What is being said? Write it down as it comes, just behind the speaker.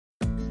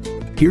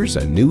Here's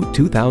a new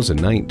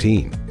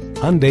 2019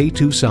 Hyundai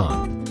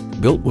Tucson,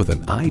 built with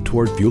an eye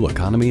toward fuel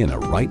economy and a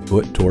right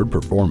foot toward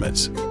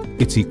performance.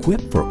 It's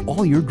equipped for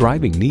all your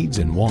driving needs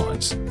and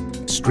wants.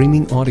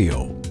 Streaming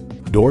audio,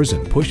 doors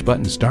and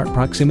push-button start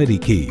proximity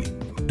key,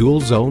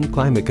 dual-zone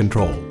climate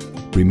control,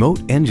 remote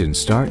engine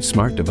start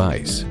smart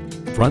device,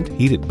 front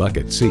heated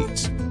bucket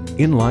seats,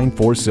 inline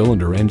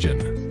 4-cylinder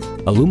engine,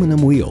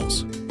 aluminum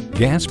wheels,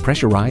 gas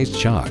pressurized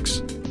shocks,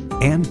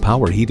 and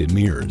power heated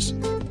mirrors.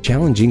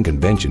 Challenging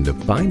convention to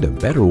find a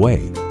better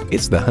way.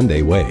 It's the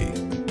Hyundai way.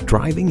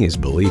 Driving is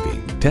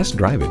believing. Test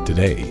drive it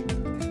today.